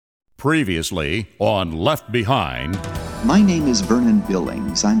Previously on Left Behind. My name is Vernon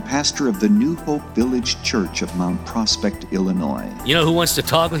Billings. I'm pastor of the New Hope Village Church of Mount Prospect, Illinois. You know who wants to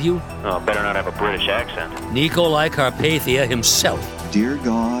talk with you? Oh, better not have a British accent. Nikolai Carpathia himself. Dear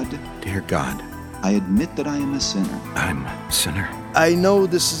God, I admit that I am a sinner. I'm a sinner. I know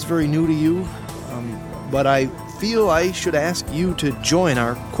this is very new to you, but I feel I should ask you to join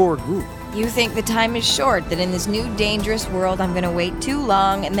our core group. You think the time is short, that in this new dangerous world I'm going to wait too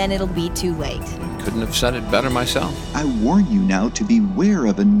long and then it'll be too late. Couldn't have said it better myself. I warn you now to beware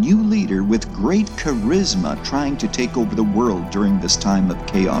of a new leader with great charisma trying to take over the world during this time of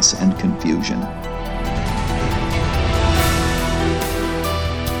chaos and confusion.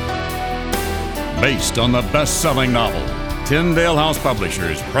 Based on the best-selling novel, Tyndale House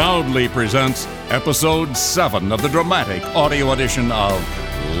Publishers proudly presents Episode 7 of the dramatic audio edition of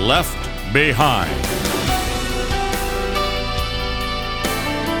Left Behind.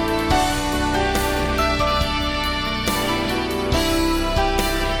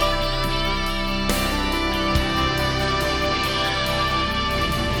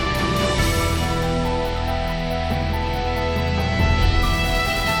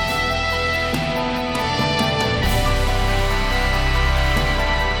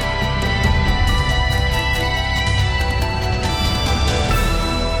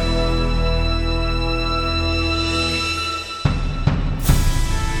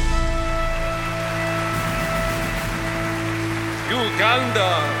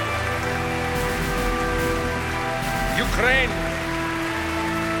 Uganda, Ukraine.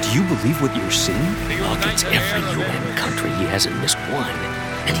 Do you believe what you're seeing? Look, it's every UN country. He hasn't missed one.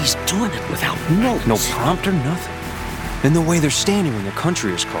 And he's doing it without notes. No prompt or nothing. And the way they're standing when their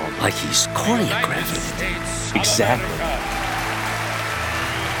country is called. Like he's choreographing. Exactly.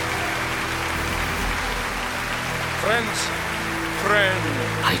 Friends.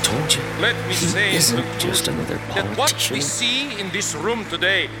 I told you. Let me say he isn't just another politician. That what we see in this room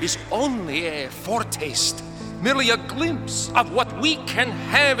today is only a foretaste, merely a glimpse of what we can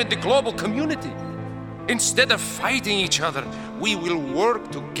have in the global community. Instead of fighting each other, we will work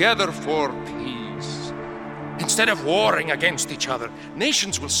together for peace. Instead of warring against each other,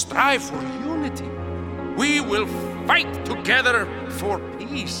 nations will strive for unity. We will fight together for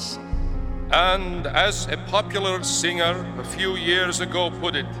peace. And as a popular singer a few years ago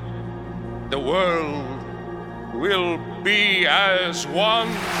put it, the world will be as one.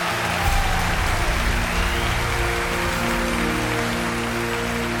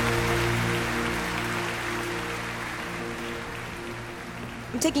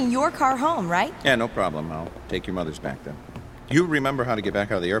 I'm taking your car home, right? Yeah, no problem. I'll take your mother's back then. You remember how to get back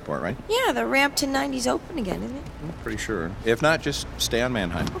out of the airport, right? Yeah, the ramp to 90's open again, isn't it? I'm pretty sure. If not, just stay on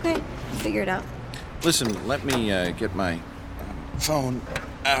Mannheim. Okay, I'll figure it out. Listen, let me get my phone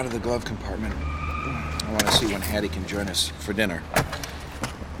out of the glove compartment. I want to see when Hattie can join us for dinner.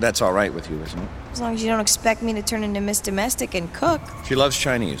 That's all right with you, isn't it? As long as you don't expect me to turn into Miss Domestic and cook. She loves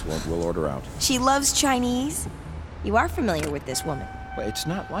Chinese. We'll order out. She loves Chinese? You are familiar with this woman. Well, it's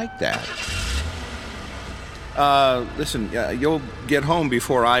not like that. Listen, you'll get home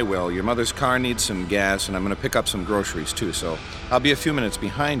before I will. Your mother's car needs some gas, and I'm going to pick up some groceries, too, so I'll be a few minutes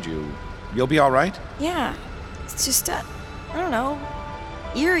behind you. You'll be all right? Yeah. It's just, I don't know,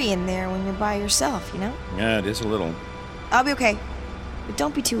 eerie in there when you're by yourself, you know? Yeah, it is a little. I'll be okay, but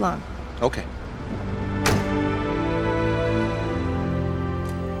don't be too long. Okay.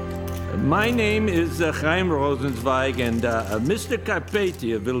 My name is Chaim Rosenzweig, and Mr.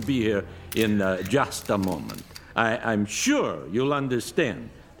 Carpathia will be here in just a moment. I'm sure you'll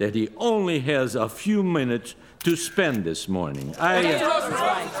understand that he only has a few minutes to spend this morning. Excuse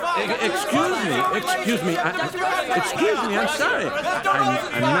me, I'm sorry.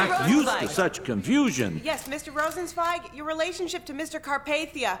 I'm not used to such confusion. Yes, Mr. Rosenzweig, your relationship to Mr.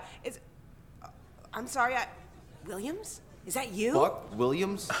 Carpathia is... I'm sorry, Williams? Is that you? Buck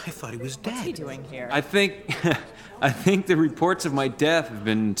Williams? I thought he was dead. What's he doing here? I think the reports of my death have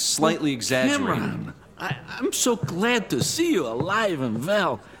been slightly exaggerated. Cameron, I'm so glad to see you alive and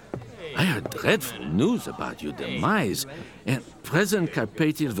well. I heard dreadful news about your demise, and President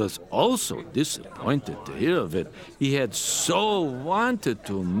Carpathia was also disappointed to hear of it. He had so wanted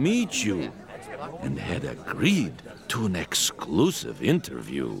to meet you and had agreed to an exclusive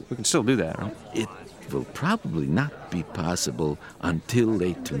interview. We can still do that, right? It will probably not be possible until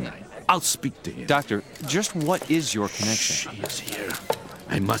late tonight. I'll speak to him. Doctor, just what is your connection? She is here.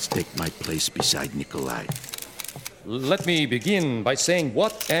 I must take my place beside Nikolai. Let me begin by saying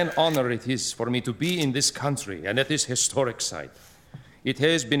what an honor it is for me to be in this country and at this historic site. It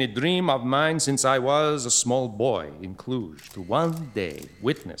has been a dream of mine since I was a small boy in Cluj to one day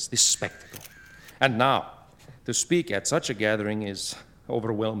witness this spectacle. And now, to speak at such a gathering is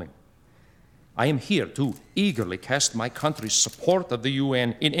overwhelming. I am here to eagerly cast my country's support of the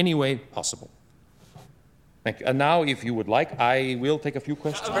UN in any way possible. Thank you. And now, if you would like, I will take a few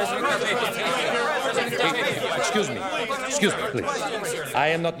questions. Excuse me, please. I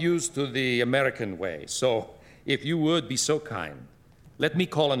am not used to the American way, so if you would be so kind, let me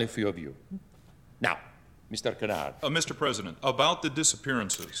call on a few of you. Now, Mr. Kennard. Mr. President, about the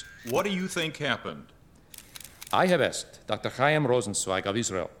disappearances, what do you think happened? I have asked Dr. Chaim Rosenzweig of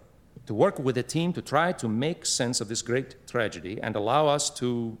Israel to work with a team to try to make sense of this great tragedy and allow us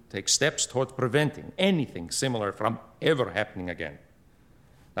to take steps toward preventing anything similar from ever happening again.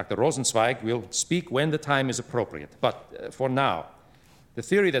 Dr. Rosenzweig will speak when the time is appropriate, but for now, the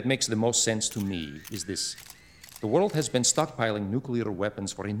theory that makes the most sense to me is this. The world has been stockpiling nuclear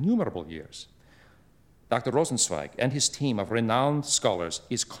weapons for innumerable years. Dr. Rosenzweig and his team of renowned scholars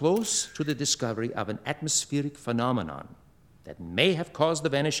is close to the discovery of an atmospheric phenomenon that may have caused the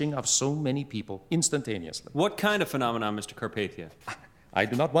vanishing of so many people instantaneously. What kind of phenomenon, Mr. Carpathia? I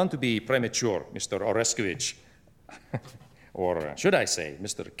do not want to be premature, Mr. Oreskevich. Or should I say,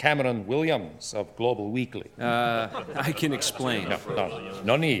 Mr. Cameron Williams of Global Weekly. I can explain.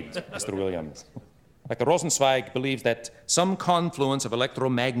 No need, Mr. Williams. Dr. Rosenzweig believes that some confluence of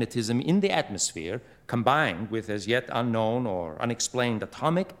electromagnetism in the atmosphere, combined with as yet unknown or unexplained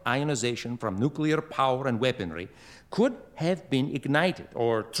atomic ionization from nuclear power and weaponry, could have been ignited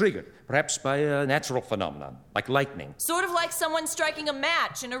or triggered, perhaps by a natural phenomenon, like lightning. Sort of like someone striking a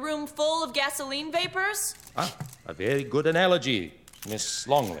match in a room full of gasoline vapors? A very good analogy, Miss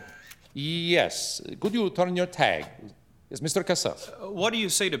Longley. Yes, could you turn your tag? Yes, Mr. Kassav. What do you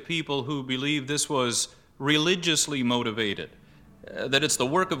say to people who believe this was religiously motivated? That it's the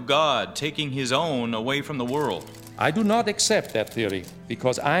work of God taking his own away from the world? I do not accept that theory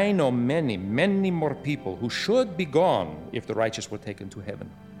because I know many, many more people who should be gone if the righteous were taken to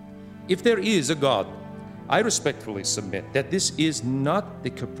heaven. If there is a God, I respectfully submit that this is not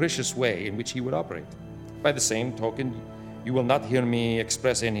the capricious way in which he would operate. By the same token, you will not hear me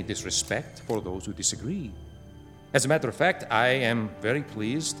express any disrespect for those who disagree. As a matter of fact, I am very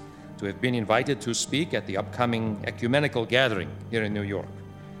pleased to have been invited to speak at the upcoming ecumenical gathering here in New York.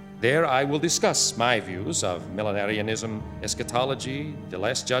 There I will discuss my views of millenarianism, eschatology, the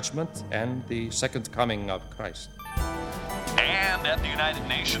Last Judgment, and the Second Coming of Christ. And at the United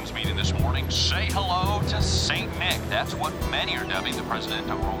Nations meeting this morning, say hello to St. Nick. That's what many are dubbing the president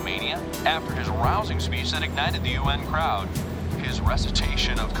of Romania after his rousing speech that ignited the UN crowd. His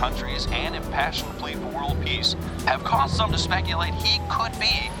recitation of countries and impassioned plea for world peace have caused some to speculate he could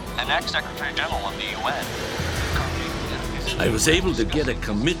be the next Secretary General of the UN. I was able to get a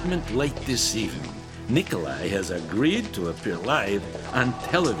commitment late this evening. Nikolai has agreed to appear live on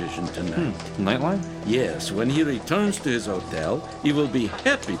television tonight. Nightline? Yes, when he returns to his hotel, he will be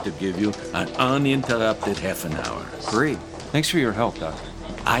happy to give you an uninterrupted half an hour. Great. Thanks for your help, Doc.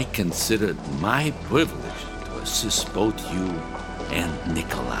 I consider it my privilege to assist both you and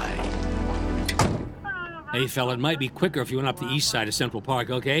Nikolai. Hey, fella, it might be quicker if you went up the east side of Central Park,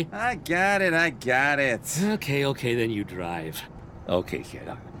 okay? I got it. Okay, then you drive. Okay, kid.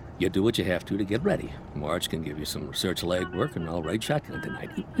 You do what you have to get ready. Marge can give you some research legwork, and I'll ride shotgun tonight,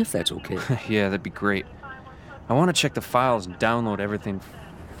 if that's okay. Yeah, that'd be great. I want to check the files and download everything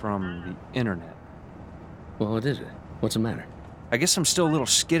from the internet. Well, what is it? What's the matter? I guess I'm still a little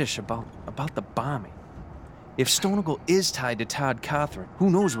skittish about the bombing. If Stonegal is tied to Todd Cawthron,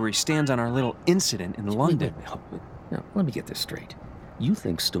 who knows where he stands on our little incident in London? Now, let me get this straight. You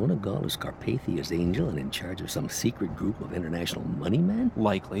think Stonegal is Carpathia's angel and in charge of some secret group of international money men?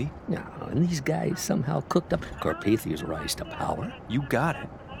 Likely. No, and these guys somehow cooked up Carpathia's rise to power? You got it.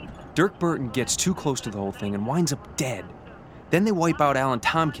 Dirk Burton gets too close to the whole thing and winds up dead. Then they wipe out Alan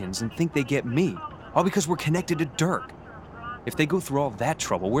Tompkins and think they get me, all because we're connected to Dirk. If they go through all that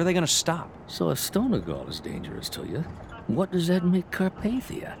trouble, where are they going to stop? So if Stonegal is dangerous to you, what does that make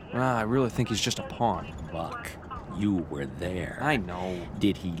Carpathia? I really think he's just a pawn. Buck, you were there. I know.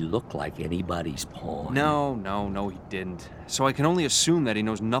 Did he look like anybody's pawn? No, he didn't. So I can only assume that he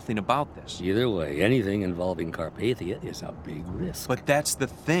knows nothing about this. Either way, anything involving Carpathia is a big risk. But that's the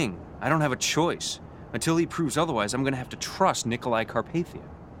thing. I don't have a choice. Until he proves otherwise, I'm going to have to trust Nikolai Carpathia.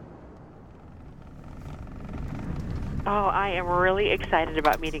 Oh, I am really excited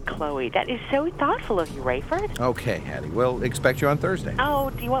about meeting Chloe. That is so thoughtful of you, Rayford. Okay, Hattie. We'll expect you on Thursday.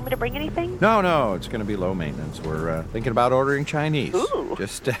 Oh, do you want me to bring anything? No. It's going to be low maintenance. We're thinking about ordering Chinese. Ooh.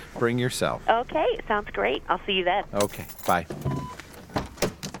 Just bring yourself. Okay, sounds great. I'll see you then. Okay, bye.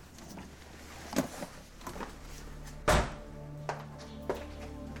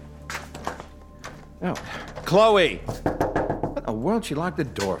 Oh, Chloe! What in the world she locked the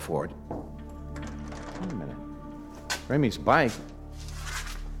door for? Wait a minute. Remy's bike.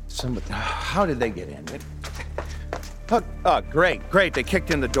 How did they get in? Oh, great. They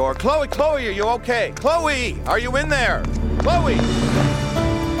kicked in the door. Chloe, are you okay? Chloe, are you in there? Chloe!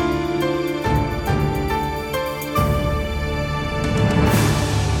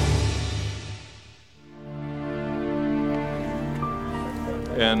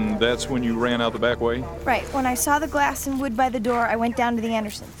 And that's when you ran out the back way? Right. When I saw the glass and wood by the door, I went down to the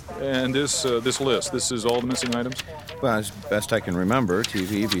Andersons. And this list, this is all the missing items? Well, as best I can remember,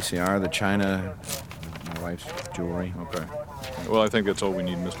 TV, VCR, the china, my wife's jewelry. Okay. Well, I think that's all we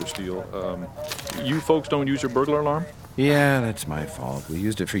need, Mr. Steele. You folks don't use your burglar alarm? Yeah, that's my fault. We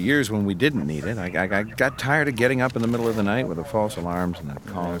used it for years when we didn't need it. I got tired of getting up in the middle of the night with the false alarms and the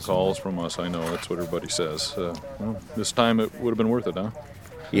calls. Calls from us, I know. That's what everybody says. Well, this time it would have been worth it, huh?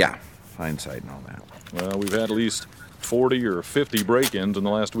 Yeah, hindsight and all that. Well, we've had at least 40 or 50 break-ins in the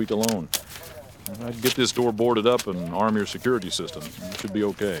last week alone. I'd get this door boarded up and arm your security system. It should be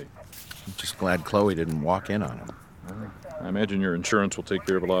okay. I'm just glad Chloe didn't walk in on him. I imagine your insurance will take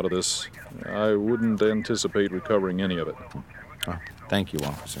care of a lot of this. I wouldn't anticipate recovering any of it. Oh, thank you,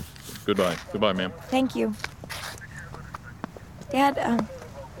 officer. Goodbye. Goodbye, ma'am. Thank you. Dad, do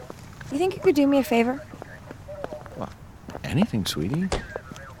you think you could do me a favor? Well, anything, sweetie.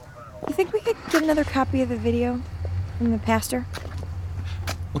 You think we could get another copy of the video from the pastor?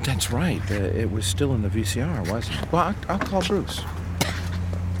 Well, that's right. It was still in the VCR, wasn't it? Well, I'll call Bruce.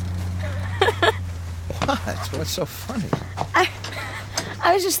 What? What's so funny?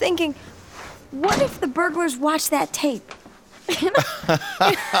 I was just thinking, what if the burglars watch that tape?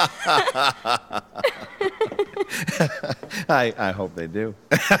 I hope they do.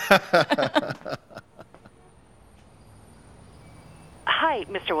 Hi,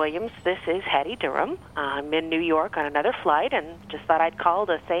 Mr. Williams. This is Hattie Durham. I'm in New York on another flight and just thought I'd call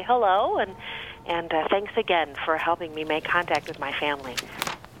to say hello and thanks again for helping me make contact with my family.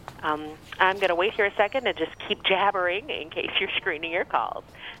 I'm going to wait here a second and just keep jabbering in case you're screening your calls.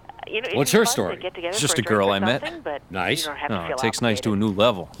 What's her story? It's just a girl I met. Nice. It takes nice to a new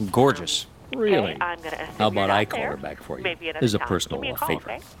level. Gorgeous. Really? I'm going to How about I call her back for you? As a personal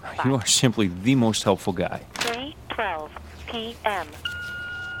favor. Okay? You are simply the most helpful guy. 3:12 p.m.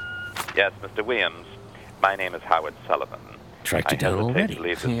 Yes, Mr. Williams. My name is Howard Sullivan. Tracked you down already. To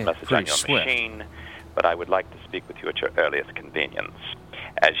leave this message on your machine, but I would like to speak with you at your earliest convenience.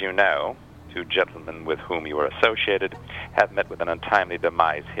 As you know, two gentlemen with whom you are associated have met with an untimely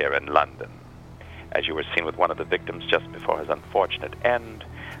demise here in London. As you were seen with one of the victims just before his unfortunate end,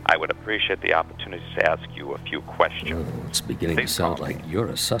 I would appreciate the opportunity to ask you a few questions. Oh, it's beginning to sound like you're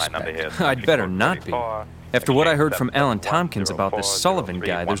a suspect. I'd better not be. After what I heard from Alan Tompkins about this Sullivan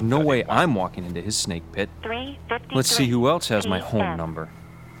guy, there's no way I'm walking into his snake pit. Let's see who else has my home number.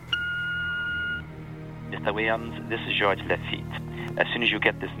 Mr. Williams, this is George Lafitte. As soon as you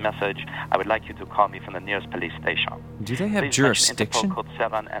get this message, I would like you to call me from the nearest police station. Do they have jurisdiction?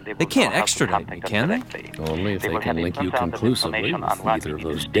 They can't extradite me, can they? Only if they can link you conclusively with either of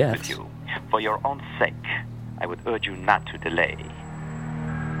those deaths. For your own sake, I would urge you not to delay.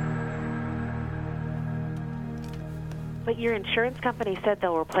 But your insurance company said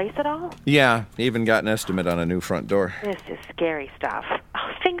they'll replace it all? Yeah, even got an estimate on a new front door. This is scary stuff.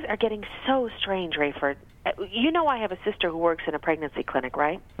 Oh, things are getting so strange, Rayford. You know I have a sister who works in a pregnancy clinic,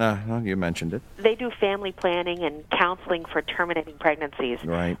 right? Well, you mentioned it. They do family planning and counseling for terminating pregnancies.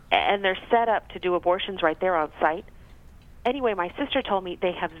 Right. And they're set up to do abortions right there on site. Anyway, my sister told me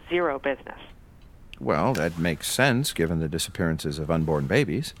they have zero business. Well, that makes sense, given the disappearances of unborn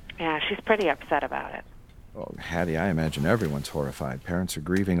babies. Yeah, she's pretty upset about it. Oh, Hattie, I imagine everyone's horrified. Parents are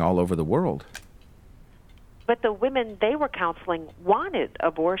grieving all over the world. But the women they were counseling wanted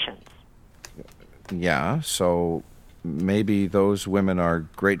abortions. Yeah, so maybe those women are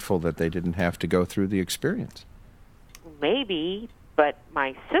grateful that they didn't have to go through the experience. Maybe, but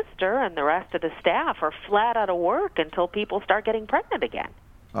my sister and the rest of the staff are flat out of work until people start getting pregnant again.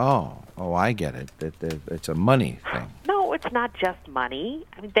 Oh, I get it. It's a money thing. No, it's not just money.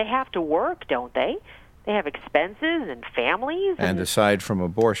 I mean, they have to work, don't they? They have expenses and families. And aside from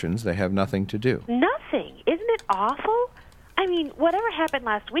abortions, they have nothing to do. Nothing. Isn't it awful? I mean, whatever happened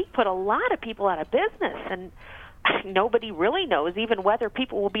last week put a lot of people out of business, and nobody really knows even whether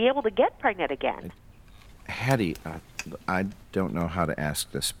people will be able to get pregnant again. Hattie, I don't know how to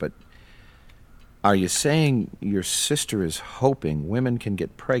ask this, but are you saying your sister is hoping women can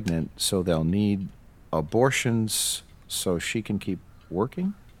get pregnant so they'll need abortions so she can keep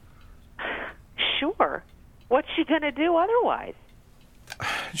working? Sure. What's she going to do otherwise?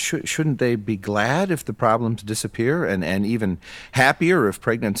 shouldn't they be glad if the problems disappear and even happier if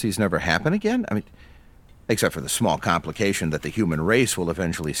pregnancies never happen again? I mean, except for the small complication that the human race will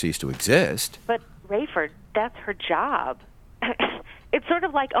eventually cease to exist. But, Rayford, that's her job. It's sort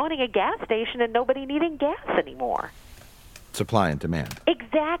of like owning a gas station and nobody needing gas anymore. Supply and demand.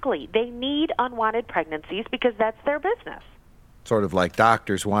 Exactly. They need unwanted pregnancies because that's their business. Sort of like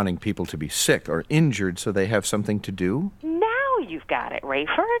doctors wanting people to be sick or injured so they have something to do? Now you've got it,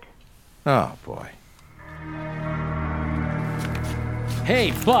 Rayford. Oh, boy.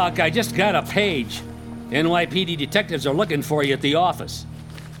 Hey, Buck, I just got a page. NYPD detectives are looking for you at the office.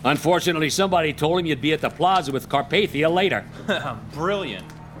 Unfortunately, somebody told him you'd be at the plaza with Carpathia later. Brilliant.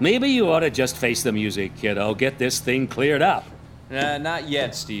 Maybe you ought to just face the music, kiddo. Get this thing cleared up. Not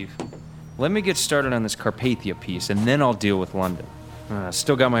yet, Steve. Let me get started on this Carpathia piece, and then I'll deal with London.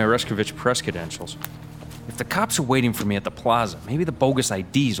 Still got my Oreskovich press credentials. If the cops are waiting for me at the plaza, maybe the bogus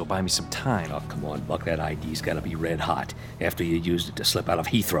IDs will buy me some time. Oh, come on, Buck. That ID's got to be red hot after you used it to slip out of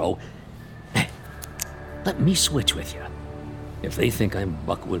Heathrow. Hey, let me switch with you. If they think I'm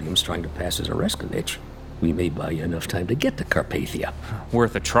Buck Williams trying to pass as Oreskovich, we may buy you enough time to get to Carpathia.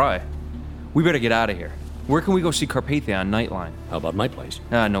 Worth a try. We better get out of here. Where can we go see Carpathia on Nightline? How about my place?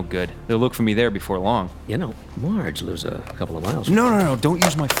 No good. They'll look for me there before long. You know, Marge lives a couple of miles. No, don't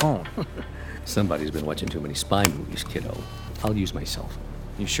use my phone. Somebody's been watching too many spy movies, kiddo. I'll use my cell phone.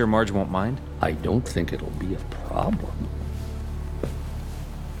 You sure Marge won't mind? I don't think it'll be a problem.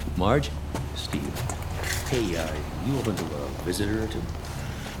 Marge? Steve. Hey, you open to a visitor or two?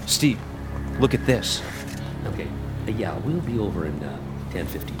 Steve, look at this. Okay. Yeah, we'll be over in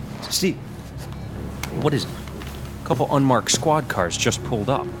 10-15 minutes. Steve. What is it? A couple unmarked squad cars just pulled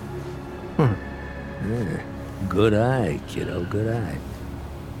up. Yeah. Good eye, kiddo, good eye.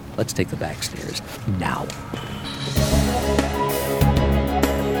 Let's take the back stairs now.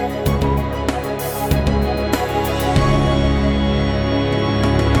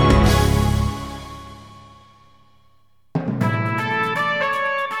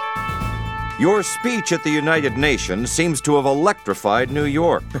 Your speech at the United Nations seems to have electrified New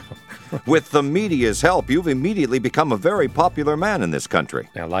York. With the media's help, you've immediately become a very popular man in this country.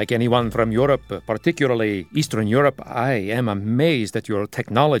 Now, like anyone from Europe, particularly Eastern Europe, I am amazed at your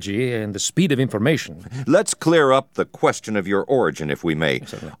technology and the speed of information. Let's clear up the question of your origin, if we may.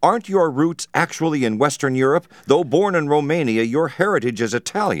 Aren't your roots actually in Western Europe? Though born in Romania, your heritage is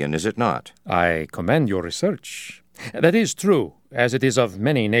Italian, is it not? I commend your research. That is true, as it is of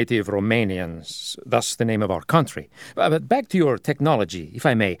many native Romanians, thus the name of our country. But back to your technology, if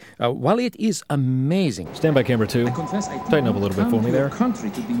I may. While it is amazing... Stand by camera 2. Tighten up a little bit for me there.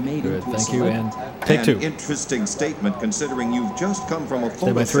 Good, thank you, and take 2. An interesting statement, considering you've just come from a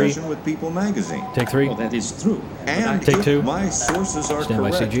photo session with People magazine. Take 3. Well, that is true. And take 2. My sources are Stand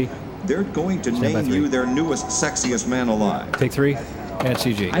correct. By CG. They're going to name you their newest, sexiest man alive. Take 3. And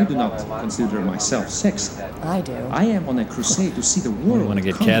CG. I do not consider myself sexy. I do. I am on a crusade to see the world. You want to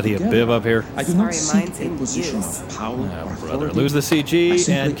get Kathy a bib up here? I do not seek a position of power or authority. Lose the CG,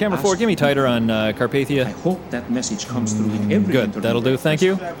 and camera 4, give me tighter on Carpathia. I hope that message comes through in every Good, that'll do, thank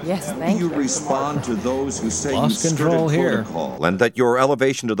you. Yes, thank you. You respond to those who say Lost you control skirted here. protocol, and that your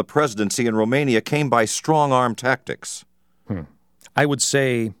elevation to the presidency in Romania came by strong-arm tactics. I would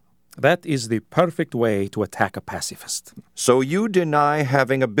say... that is the perfect way to attack a pacifist. So you deny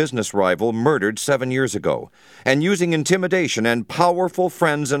having a business rival murdered 7 years ago, and using intimidation and powerful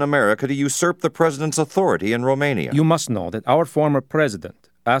friends in America to usurp the president's authority in Romania. You must know that our former president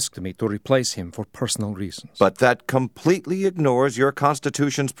asked me to replace him for personal reasons. But that completely ignores your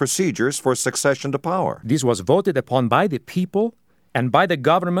Constitution's procedures for succession to power. This was voted upon by the people and by the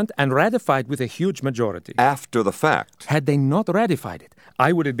government and ratified with a huge majority. After the fact. Had they not ratified it,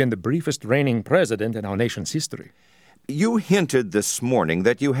 I would have been the briefest reigning president in our nation's history. You hinted this morning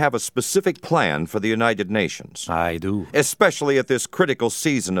that you have a specific plan for the United Nations. I do. Especially at this critical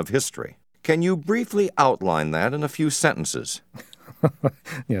season of history. Can you briefly outline that in a few sentences?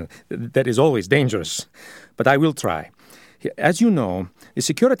 That is always dangerous, but I will try. As you know, the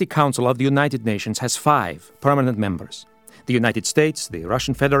Security Council of the United Nations has 5 permanent members. The United States, the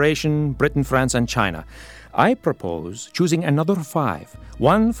Russian Federation, Britain, France, and China. I propose choosing another 5,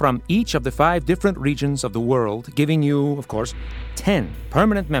 one from each of the 5 different regions of the world, giving you, of course, 10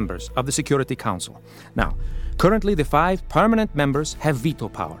 permanent members of the Security Council. Now, currently the 5 permanent members have veto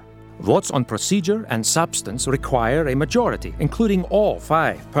power. Votes on procedure and substance require a majority, including all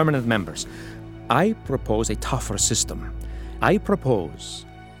 5 permanent members. I propose a tougher system. I propose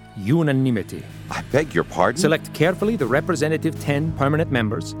unanimity. I beg your pardon? Select carefully the representative 10 permanent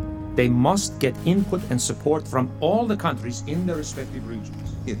members. They must get input and support from all the countries in their respective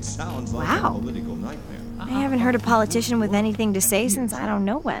regions. It sounds like Wow. a political nightmare. I haven't heard a politician with anything to say since I don't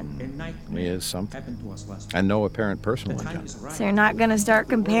know when. He is something. And no apparent personal agenda. So you're not gonna start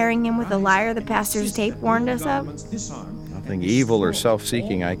comparing him with the liar the pastor's tape warned us of? Nothing evil or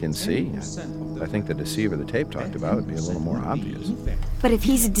self-seeking I can see. I think the deceiver the tape talked about would be a little more obvious. But if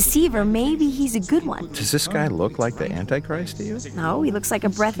he's a deceiver, maybe he's a good one. Does this guy look like the Antichrist to you? No, he looks like a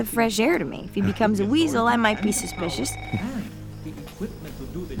breath of fresh air to me. If he becomes a weasel, I might be suspicious.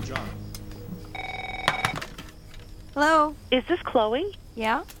 Hello? Is this Chloe?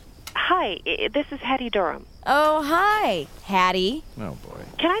 Yeah? Hi, this is Hattie Durham. Oh, hi, Hattie. Oh, boy.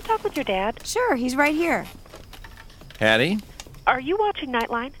 Can I talk with your dad? Sure, he's right here. Hattie? Are you watching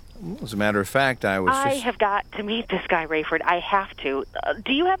Nightline? Well, as a matter of fact, I was I just... have got to meet this guy, Rayford. I have to.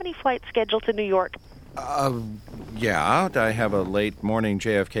 Do you have any flights scheduled to New York? Yeah, I have a late morning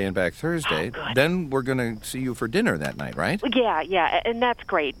JFK and back Thursday. Oh, good. Then we're going to see you for dinner that night, right? Yeah, and that's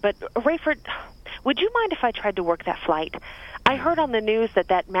great. But, Rayford, would you mind if I tried to work that flight? I heard on the news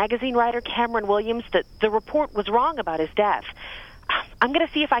that magazine writer Cameron Williams, that the report was wrong about his death. I'm going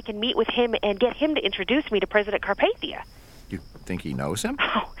to see if I can meet with him and get him to introduce me to President Carpathia. You think he knows him?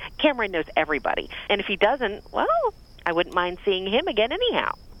 Oh, Cameron knows everybody. And if he doesn't, well, I wouldn't mind seeing him again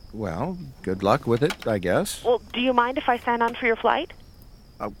anyhow. Well, good luck with it, I guess. Well, do you mind if I sign on for your flight?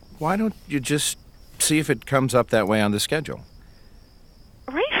 Why don't you just see if it comes up that way on the schedule?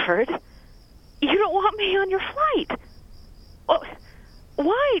 Rayford, you don't want me on your flight. Well,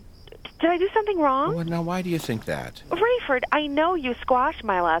 why? Did I do something wrong? Well, now, why do you think that? Rayford, I know you squashed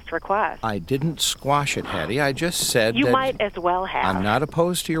my last request. I didn't squash it, Hattie. I just said You that... might as well have. I'm not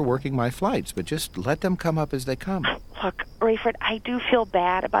opposed to your working my flights, but just let them come up as they come. Look, Rayford, I do feel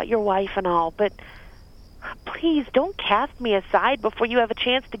bad about your wife and all, but please don't cast me aside before you have a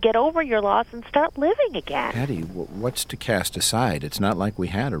chance to get over your loss and start living again. Hattie, what's to cast aside? It's not like we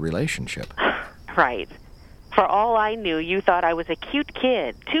had a relationship. Right. For all I knew, you thought I was a cute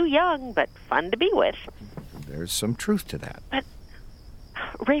kid, too young, but fun to be with. There's some truth to that. But,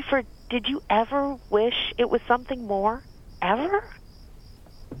 Rayford, did you ever wish it was something more? Ever?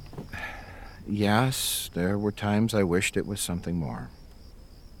 Yes, there were times I wished it was something more.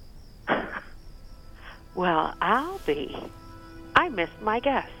 Well, I'll be. I missed my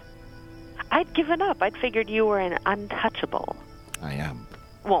guess. I'd given up. I'd figured you were an untouchable. I am.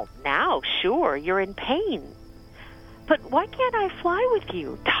 Well, now, sure, you're in pain. But why can't I fly with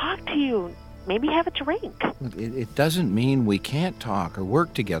you, talk to you, maybe have a drink? It doesn't mean we can't talk or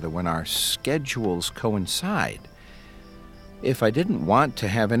work together when our schedules coincide. If I didn't want to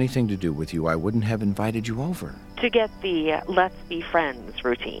have anything to do with you, I wouldn't have invited you over. To get the let's be friends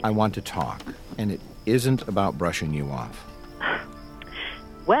routine. I want to talk, and it isn't about brushing you off.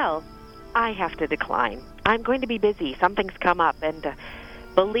 Well, I have to decline. I'm going to be busy. Something's come up, and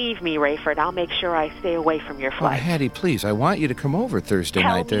believe me, Rayford, I'll make sure I stay away from your Oh, flight. Hattie, please, I want you to come over Thursday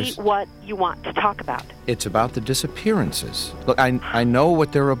Tell night. me what you want to talk about. It's about the disappearances. Look, I know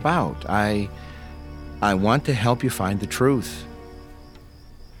what they're about. I want to help you find the truth.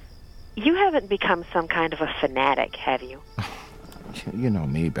 You haven't become some kind of a fanatic, have you? You know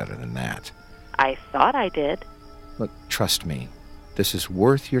me better than that. I thought I did. Look, trust me. This is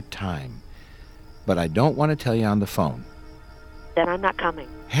worth your time. But I don't want to tell you on the phone. Then I'm not coming.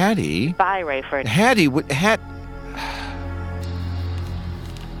 Hattie? Bye, Rayford. Hattie,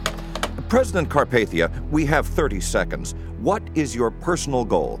 President Carpathia, we have 30 seconds. What is your personal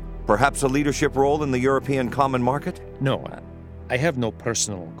goal? Perhaps a leadership role in the European Common Market? No, I have no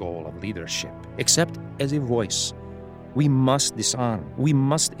personal goal of leadership, except as a voice. We must disarm. We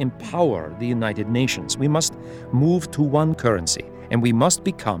must empower the United Nations. We must move to one currency, and we must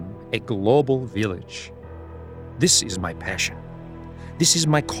become a global village. This is my passion. This is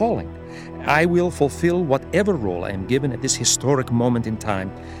my calling. I will fulfill whatever role I am given at this historic moment in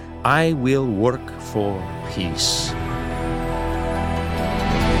time. I will work for peace.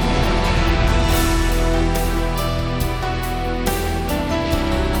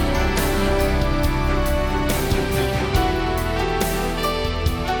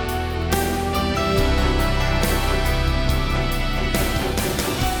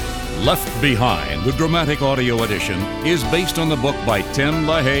 Left Behind, the dramatic audio edition, is based on the book by Tim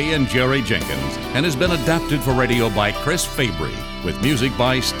LaHaye and Jerry Jenkins and has been adapted for radio by Chris Fabry with music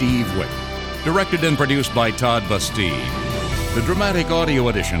by Steve Wick. Directed and produced by Todd Bastide. The dramatic audio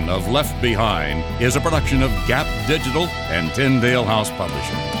edition of Left Behind is a production of Gap Digital and Tyndale House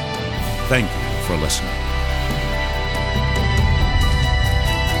Publishing. Thank you for listening.